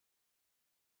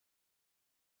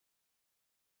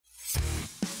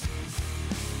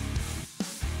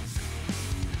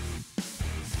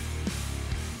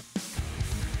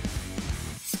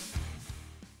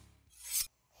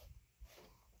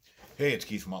Hey, it's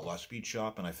Keith from Outlaw Speed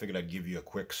Shop, and I figured I'd give you a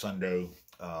quick Sunday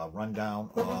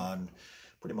rundown on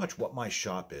pretty much what my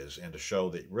shop is, and to show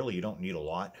that really you don't need a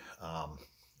lot.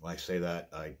 When I say that,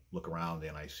 I look around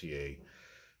and I see a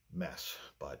mess,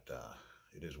 but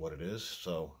it is what it is,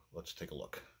 so let's take a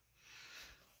look.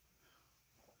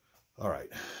 All right,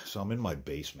 so I'm in my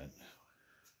basement,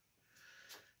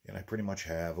 and I pretty much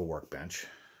have a workbench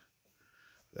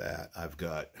that I've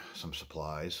got some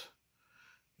supplies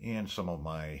and some of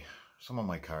my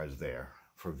cars there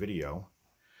for video.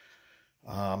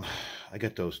 I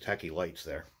got those tacky lights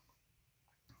there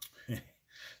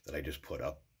that I just put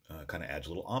up. Kind of adds a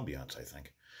little ambiance, I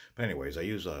think. But anyways, I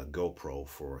use a GoPro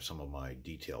for some of my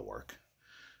detail work.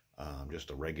 Just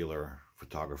a regular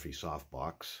photography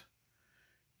softbox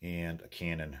and a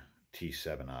Canon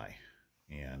T7i.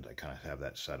 And I kind of have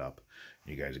that set up.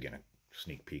 You guys are getting a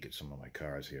sneak peek at some of my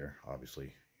cars here.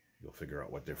 Obviously, you'll figure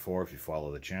out what they're for if you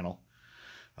follow the channel.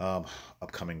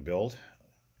 Upcoming build,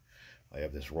 I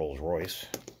have this Rolls-Royce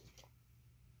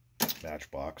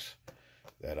Matchbox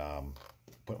that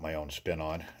put my own spin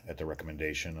on at the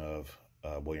recommendation of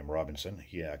William Robinson.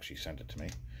 He actually sent it to me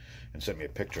and sent me a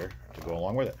picture to go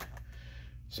along with it.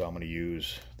 So I'm going to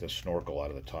use the snorkel out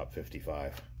of the Top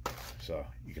 55. So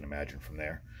you can imagine from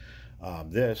there.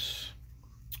 This,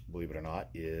 believe it or not,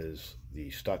 is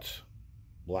the Stutz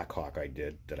Black Hawk I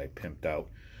did that I pimped out.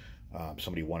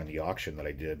 Somebody won in the auction that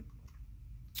I did,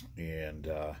 and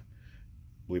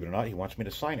believe it or not, he wants me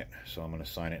to sign it. So I'm going to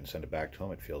sign it and send it back to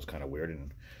him. It feels kind of weird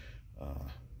and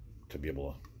to be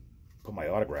able to put my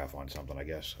autograph on something, I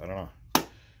guess. I don't know.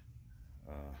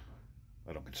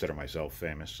 I don't consider myself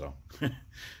famous, so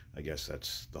I guess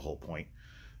that's the whole point.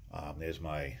 There's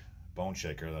my bone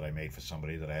shaker that I made for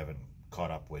somebody that I haven't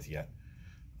caught up with yet.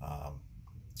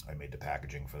 I made the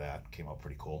packaging for that. Came out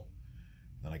pretty cool.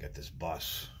 Then I got this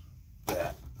bus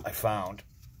that I found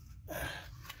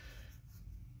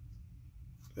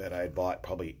that I had bought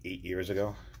probably 8 years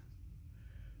ago,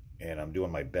 and I'm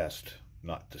doing my best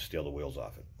not to steal the wheels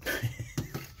off it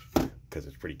because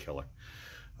it's pretty killer.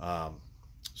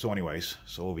 So anyways,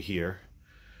 so over here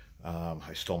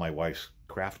I stole my wife's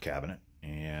craft cabinet,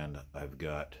 and I've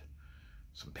got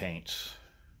some paints,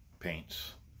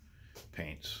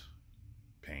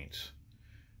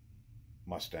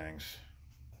 Mustangs,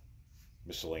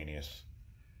 miscellaneous.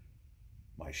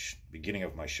 My beginning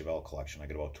of my Chevelle collection. I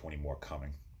got about 20 more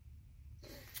coming.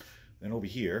 Then over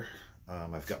here,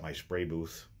 I've got my spray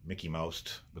booth, Mickey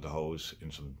Mouse with a hose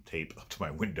and some tape up to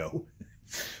my window.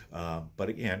 But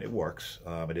again, it works.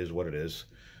 It is what it is.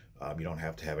 You don't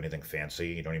have to have anything fancy.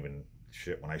 You don't even,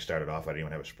 shit, when I started off, I didn't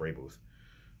even have a spray booth.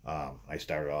 I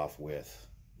started off with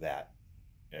that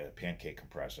pancake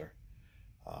compressor.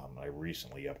 I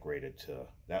recently upgraded to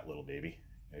that little baby,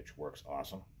 which works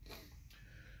awesome.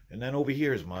 And then over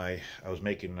here is I was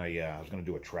making I was going to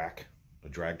do a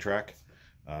drag track,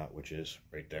 which is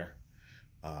right there.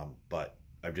 But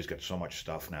I've just got so much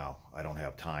stuff now, I don't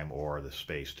have time or the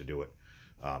space to do it.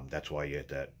 That's why you get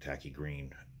that tacky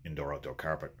green indoor-outdoor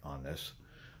carpet on this.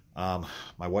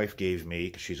 My wife gave me,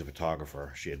 because she's a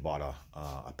photographer, she had bought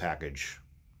a package,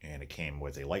 and it came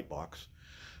with a light box.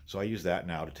 So I use that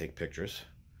now to take pictures.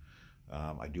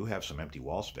 I do have some empty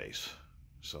wall space,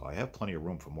 so I have plenty of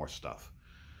room for more stuff.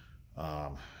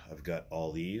 I've got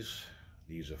all these.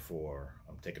 These are for,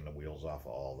 I'm taking the wheels off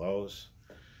of all those.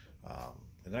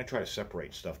 And then I try to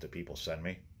separate stuff that people send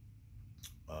me.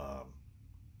 I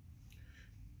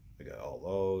got all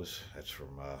those. That's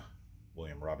from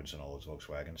William Robinson, all those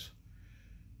Volkswagens.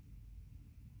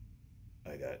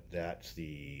 I got, that's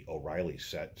the O'Reilly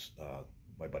set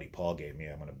my buddy Paul gave me.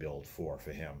 I'm going to build 4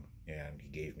 for him, and he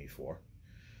gave me 4.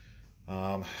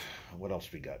 What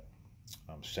else we got?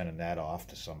 I'm sending that off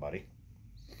to somebody.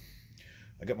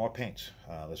 I got more paints.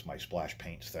 This is my splash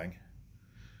paints thing.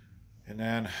 And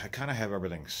then I kind of have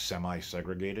everything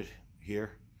semi-segregated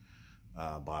here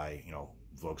by, you know,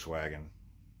 Volkswagen,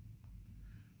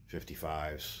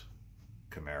 55s,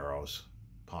 Camaros,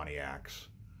 Pontiacs,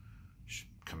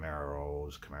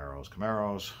 Camaros,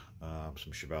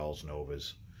 some Chevelles,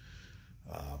 Novas,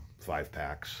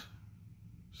 5-packs,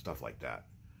 stuff like that.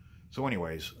 So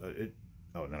anyways,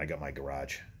 oh, and then I got my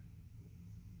garage,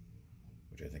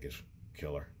 which I think is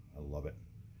killer. I love it.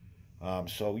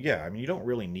 So yeah, I mean, you don't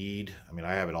really need, I mean,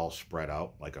 I have it all spread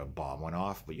out like a bomb went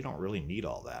off, but you don't really need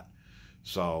all that.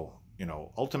 So, you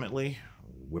know, ultimately,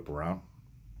 whip around.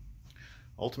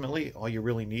 Ultimately, all you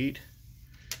really need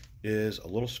is a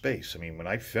little space. I mean, when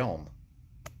I film,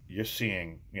 you're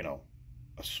seeing, you know,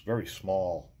 a very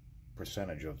small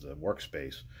percentage of the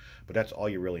workspace, but that's all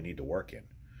you really need to work in.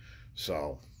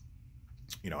 So,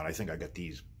 you know, and I think I got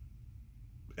these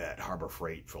at Harbor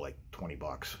Freight for like 20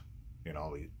 bucks, you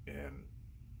know, and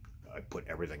I put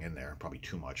everything in there, probably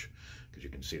too much, because you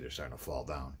can see they're starting to fall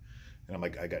down. And I'm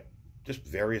like, I got just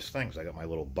various things. I got my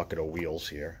little bucket of wheels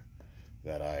here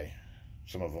that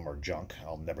some of them are junk.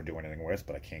 I'll never do anything with,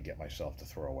 but I can't get myself to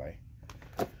throw away.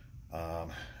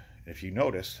 If you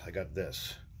notice, I got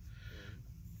this.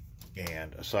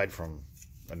 And aside from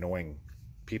annoying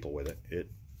people with it,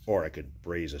 or I could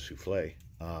braise a souffle,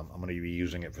 I'm going to be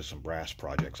using it for some brass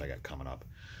projects I got coming up,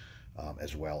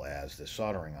 as well as this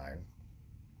soldering iron.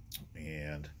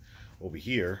 And over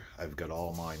here, I've got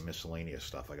all my miscellaneous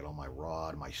stuff. I got all my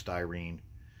rod, my styrene,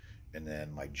 and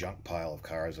then my junk pile of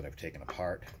cars that I've taken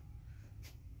apart.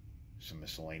 Some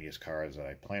miscellaneous cars that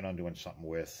I plan on doing something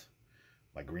with.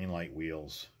 My green light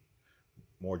wheels,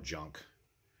 more junk,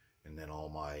 and then all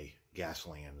my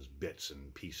Gaslands, bits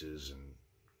and pieces and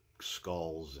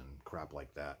skulls and crap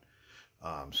like that.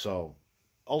 So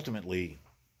ultimately,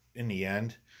 in the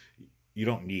end, you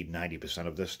don't need 90%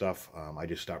 of this stuff. I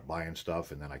just start buying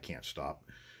stuff and then I can't stop.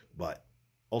 But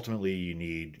ultimately you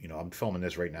need, you know, I'm filming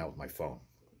this right now with my phone,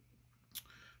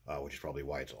 which is probably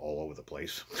why it's all over the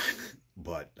place.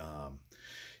 But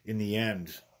in the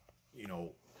end, you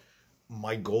know,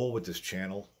 my goal with this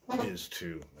channel is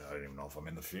to, I don't even know if I'm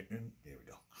in the, here we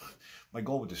go. My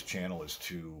goal with this channel is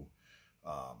to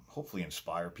hopefully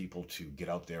inspire people to get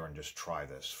out there and just try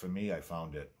this. For me, I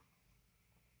found it,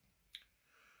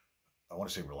 I want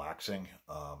to say relaxing.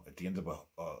 At the end of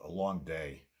a long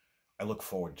day, I look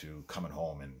forward to coming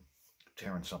home and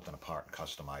tearing something apart and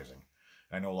customizing.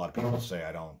 And I know a lot of people say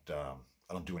I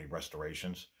don't do any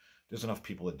restorations. There's enough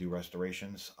people that do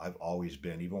restorations. I've always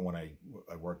been, even when I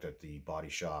worked at the body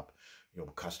shop, you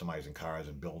know, customizing cars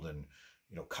and building,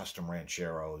 you know, custom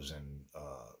rancheros and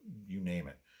you name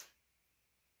it.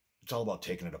 It's all about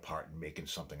taking it apart and making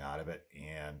something out of it.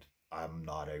 And I'm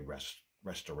not a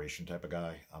restoration type of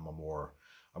guy. I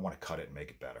want to cut it and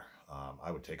make it better.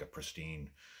 I would take a pristine,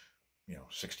 you know,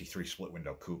 63 split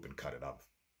window coupe and cut it up,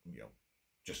 you know,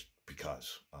 just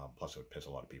because. Plus it would piss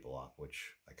a lot of people off,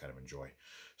 which I kind of enjoy.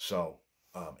 So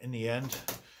in the end,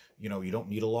 you know, you don't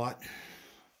need a lot.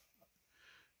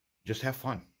 Just have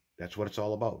fun. That's what it's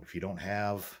all about. If you don't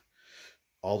have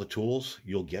all the tools,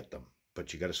 you'll get them.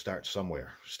 But you got to start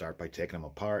somewhere. Start by taking them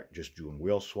apart, just doing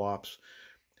wheel swaps.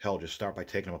 Hell, just start by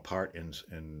taking them apart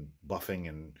and buffing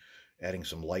and adding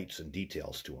some lights and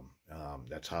details to them.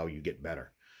 That's how you get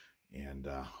better. And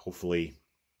hopefully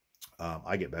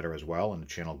I get better as well and the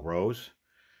channel grows.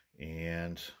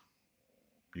 And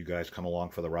you guys come along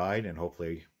for the ride. And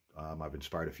hopefully I've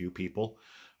inspired a few people,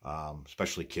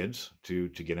 especially kids, to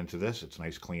get into this. It's a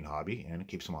nice, clean hobby. And it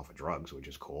keeps them off of drugs, which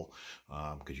is cool.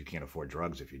 Because you can't afford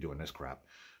drugs if you're doing this crap.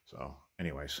 So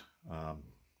anyways,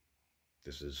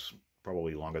 this is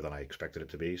probably longer than I expected it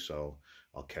to be, so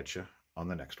I'll catch you on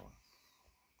the next one.